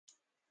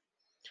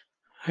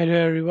Hello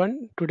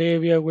everyone. Today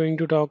we are going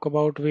to talk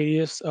about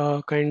various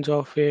kinds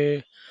of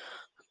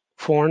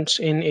fonts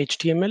in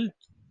HTML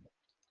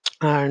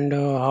and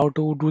how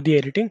to do the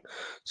editing.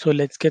 So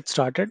let's get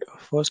started.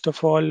 First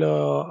of all,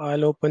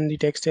 I'll open the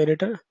text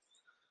editor,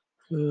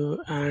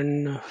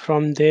 and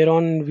from there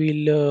on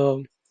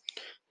we'll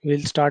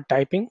start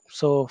typing.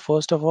 So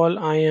first of all,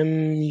 I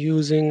am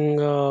using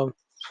I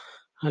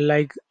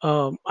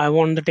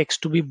want the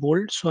text to be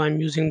bold, so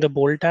I'm using the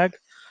bold tag.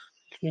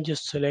 Let me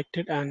just select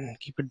it and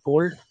keep it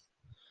bold,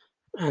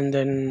 and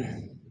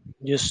then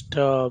just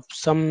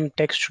some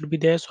text should be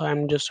there, so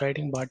I'm just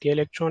writing Bharti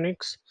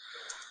Electronics,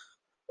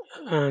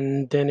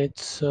 and then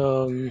it's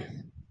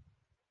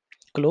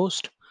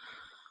closed.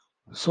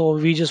 So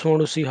we just want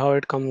to see how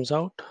it comes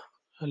out.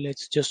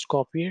 Let's just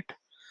copy it.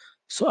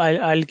 So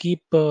I'll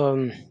keep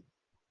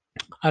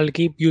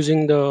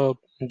using the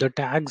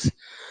tags,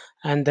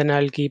 and then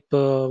I'll keep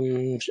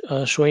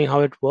showing how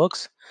it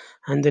works,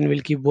 and then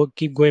we'll keep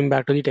going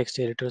back to the text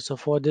editor. So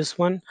for this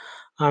one,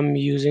 I'm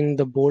using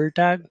the bold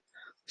tag.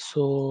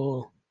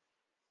 So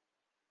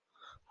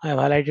I've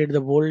highlighted the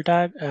bold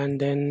tag, and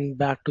then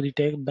back to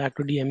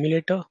the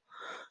emulator.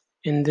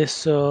 In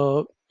this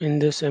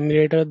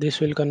emulator, this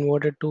will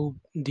convert it to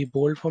the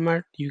bold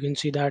format. You can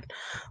see that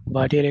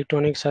Bharti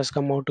Electronics has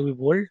come out to be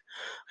bold.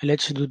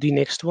 Let's do the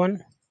next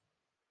one.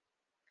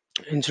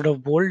 Instead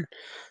of bold,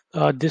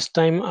 this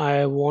time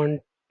I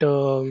want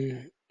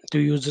to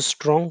use the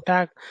strong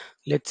tag.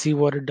 Let's see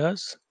what it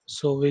does.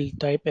 So we'll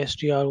type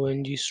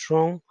strong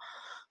strong.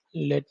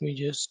 Let me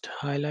just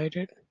highlight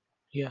it.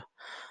 Yeah,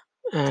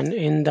 and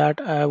in that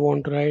I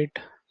want to write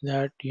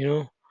that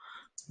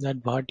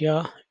that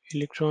Bhatia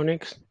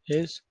Electronics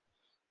is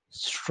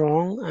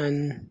strong,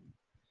 and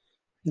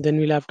then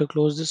we'll have to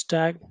close this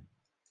tag,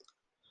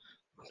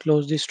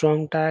 close the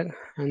strong tag,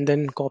 and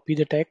then copy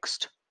the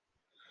text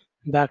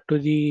back to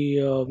the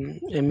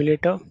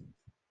emulator,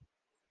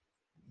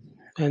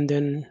 and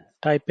then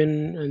type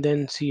in and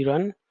then see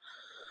run.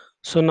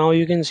 So now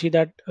you can see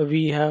that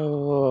we have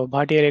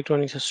Bharti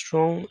Electronics is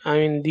strong. I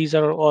mean, these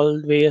are all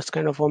various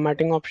kind of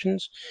formatting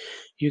options.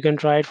 You can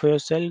try it for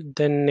yourself.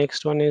 Then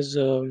next one is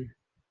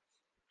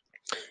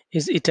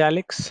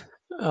italics.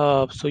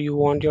 So you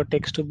want your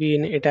text to be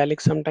in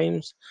italics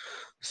sometimes.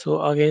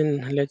 So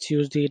again, let's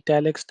use the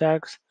italics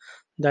tags.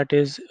 That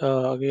is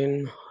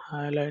again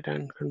highlight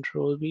and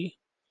control B.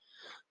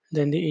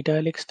 Then the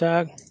italics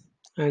tag,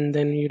 and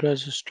then you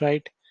just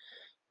write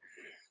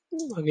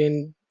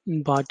again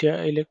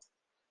Bhatia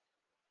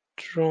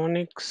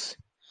Electronics,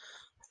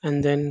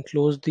 and then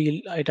close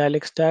the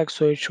italics tag.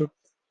 So it should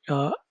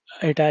uh,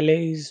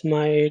 italicize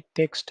my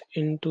text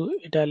into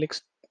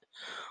italics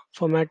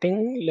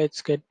formatting.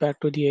 Let's get back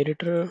to the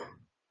editor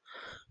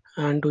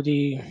and to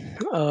the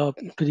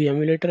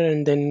emulator,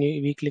 and then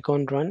we click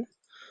on run.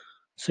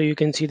 So you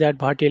can see that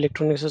Bharti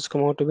Electronics has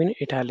come out to be in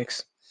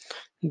italics.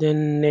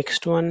 Then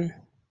next one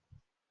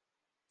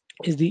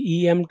is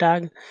the EM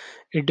tag.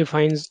 It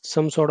defines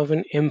some sort of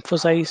an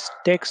emphasized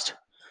text.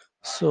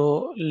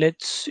 So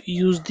let's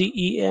use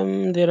the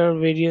EM. There are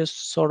various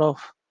sort of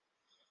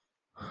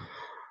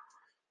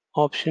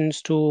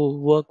options to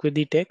work with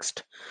the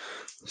text.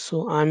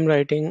 So I'm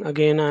writing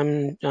again.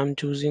 I'm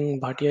choosing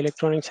Bharti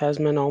Electronics as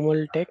my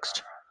normal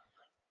text,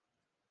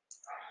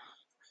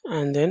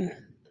 and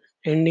then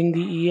ending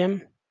the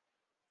EM.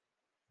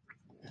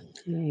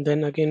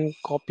 Then again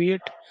copy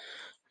it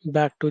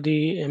back to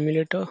the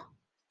emulator,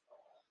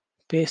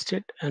 paste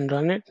it, and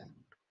run it.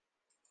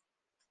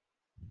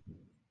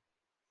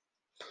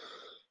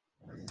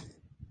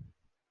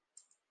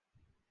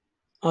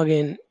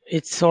 Again,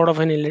 it's sort of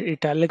an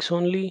italics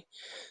only.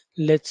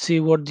 Let's see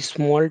what the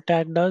small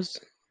tag does.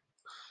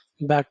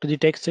 Back to the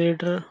text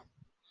editor.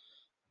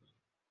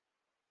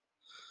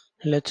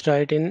 Let's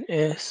write in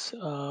S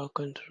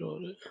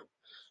control.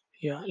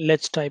 Yeah,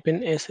 let's type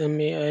in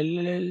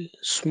SMALL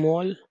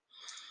small,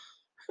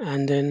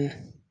 and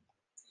then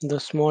the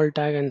small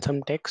tag and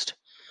some text.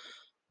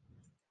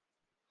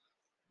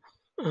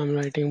 I'm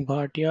writing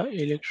Bhartia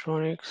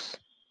Electronics,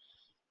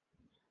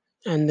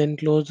 and then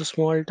close the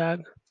small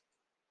tag.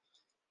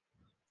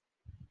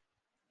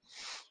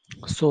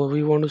 So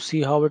we want to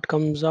see how it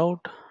comes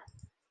out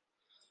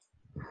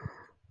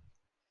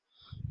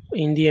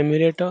in the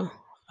emulator.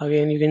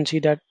 Again, you can see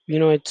that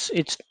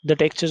it's the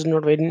text is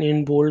not written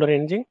in bold or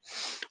anything,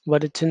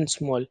 but it's in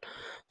small.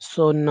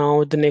 So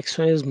now the next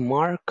one is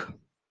mark.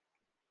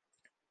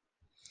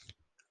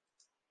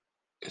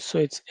 So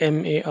it's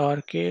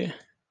MARK.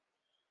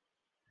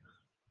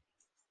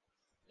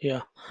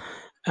 Yeah,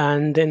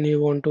 and then you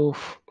want to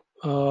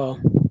uh,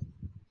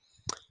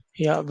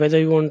 yeah, whether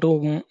you want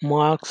to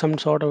mark some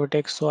sort of a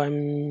text. So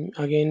I'm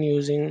again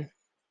using,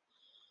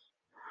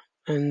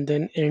 and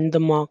then end the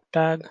mark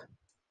tag,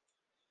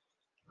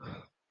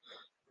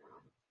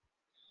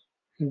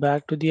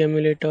 back to the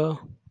emulator,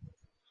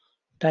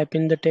 type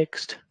in the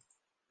text,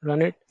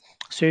 run it.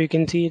 So you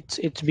can see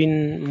it's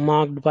been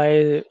marked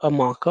by a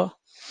marker.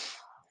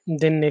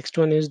 Then next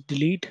one is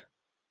delete.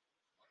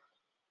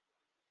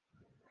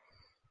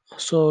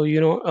 So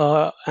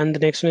and the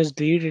next one is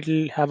delete. It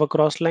will have a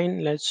cross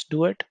line. Let's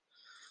do it.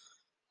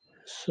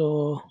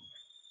 So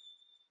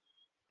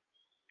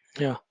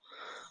yeah,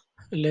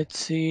 let's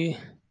see.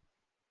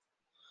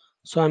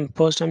 So I'm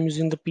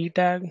using the p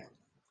tag,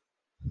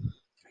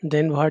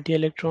 then Bharti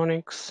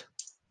Electronics,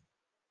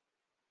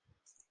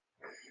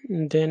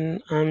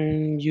 then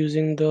I'm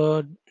using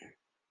the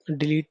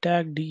delete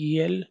tag,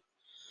 del,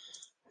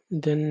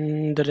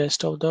 then the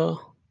rest of the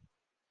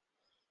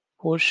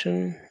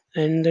portion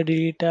and the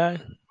delete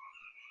tag,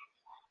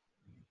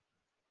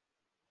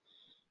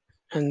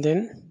 and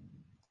then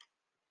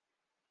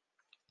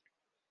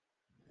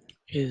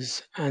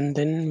and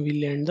then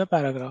we'll end the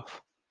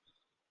paragraph.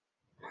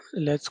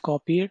 Let's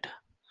copy it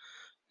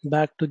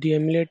back to the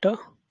emulator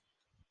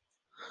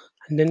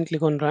and then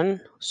click on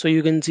run. So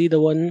you can see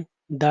the one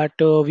that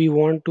we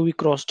want to be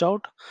crossed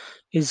out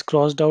is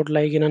crossed out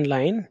like in a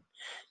line.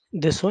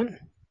 This one,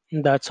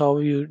 that's how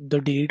the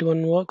delete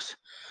one works.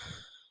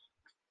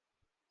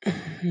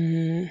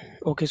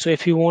 Okay, so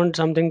if you want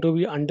something to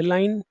be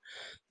underlined,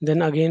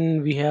 then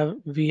again we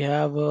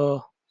have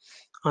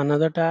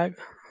another tag.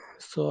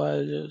 So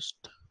I'll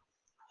just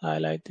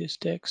highlight this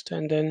text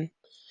and then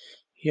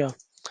yeah.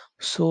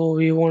 So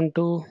we want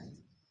the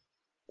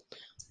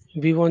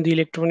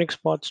electronic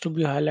spots to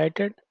be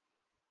highlighted.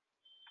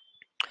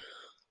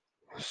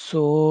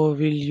 So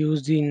we'll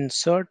use the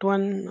insert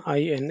one,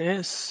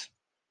 ins,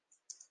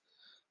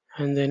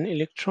 and then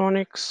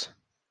electronics.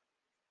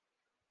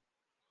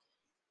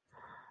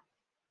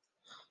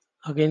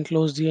 Again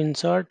close the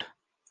insert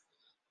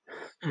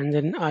and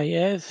then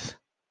is,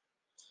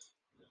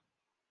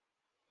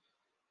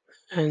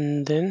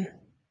 and then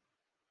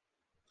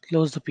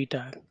close the p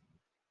tag.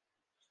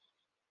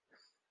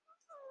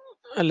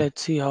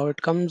 Let's see how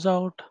it comes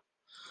out.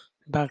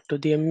 Back to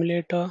the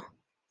emulator,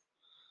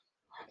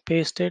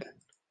 paste it,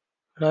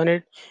 run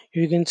it.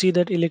 You can see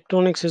that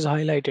electronics is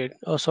highlighted,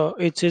 so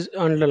it is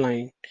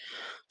underlined.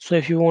 So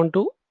if you want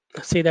to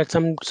say that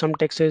some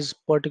text is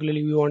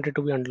particularly we want it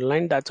to be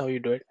underlined, that's how you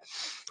do it.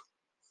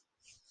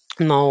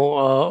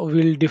 Now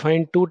we'll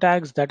define two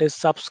tags, that is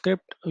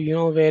subscript,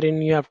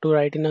 wherein you have to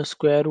write in a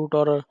square root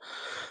or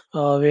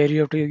where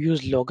you have to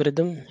use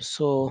logarithm.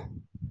 So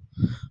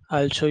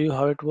I'll show you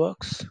how it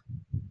works.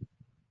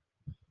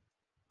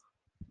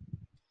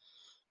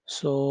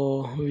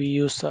 So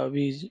we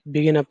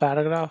begin a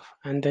paragraph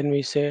and then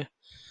we say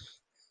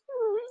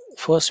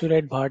first we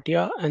write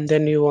Bhatia and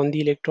then you want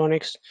the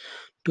electronics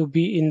to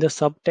be in the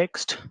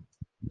subtext.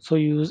 So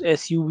use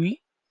sub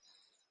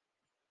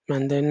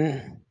and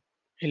then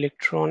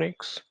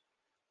electronics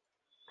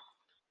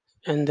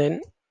and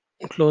then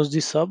close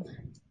the sub,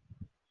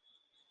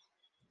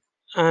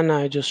 and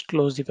I just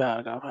close the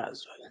paragraph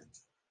as well.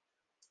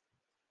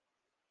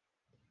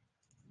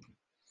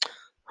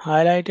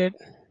 Highlight it,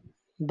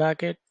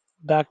 it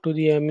back to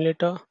the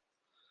emulator,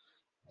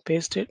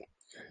 paste it.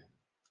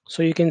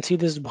 So you can see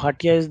this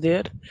Bhatia is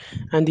there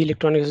and the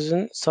electronics is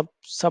in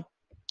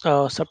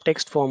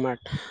subtext format.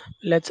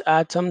 Let's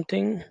add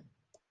something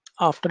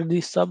after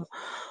the sub.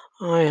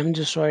 I am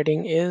just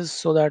writing is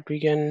so that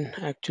we can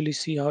actually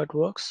see how it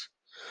works.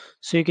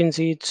 So you can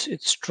see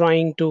it's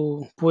trying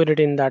to put it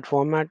in that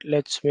format.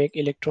 Let's make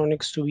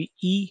electronics to be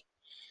E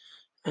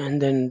and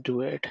then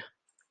do it.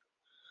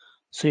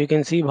 So you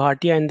can see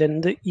Bhatia and then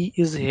the E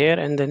is here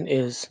and then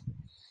is.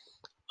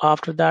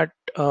 After that,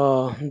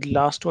 the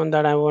last one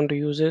that I want to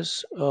use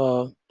is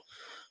a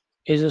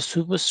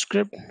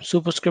superscript.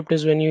 Superscript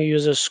is when you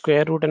use a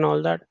square root and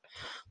all that.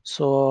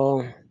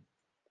 So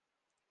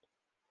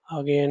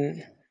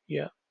again,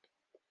 yeah,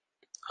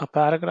 a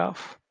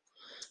paragraph.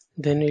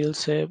 Then you'll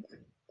say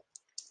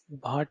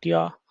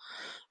Bhatia,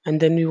 and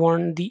then we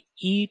want the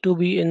E to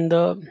be in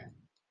the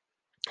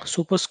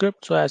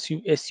superscript. So as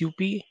you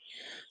sup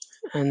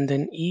and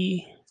then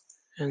E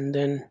and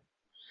then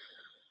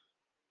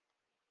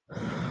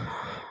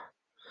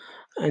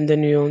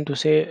you want to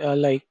say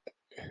like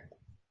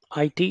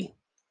it.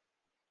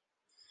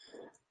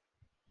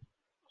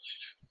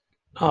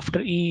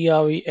 After E,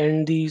 yeah, we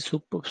end the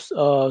superscript.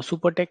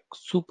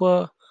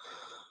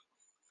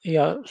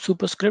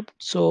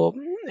 So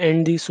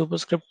end the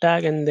superscript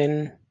tag and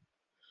then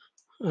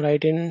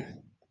write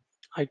in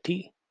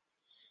it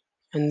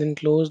and then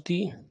close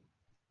the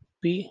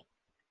p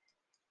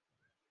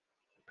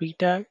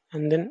tag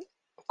and then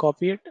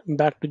copy it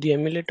back to the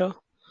emulator,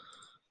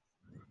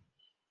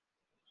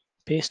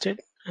 paste it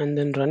and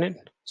then run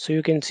it. So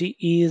you can see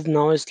E is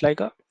now it's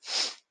like a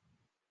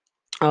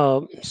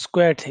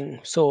square thing.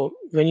 So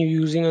when you're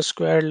using a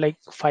square like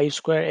 5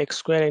 square, x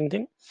square,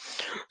 anything,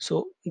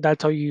 so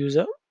that's how you use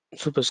a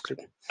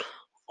superscript.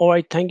 All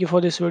right, thank you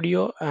for this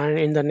video, and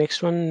in the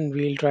next one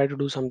we'll try to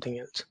do something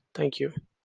else. Thank you.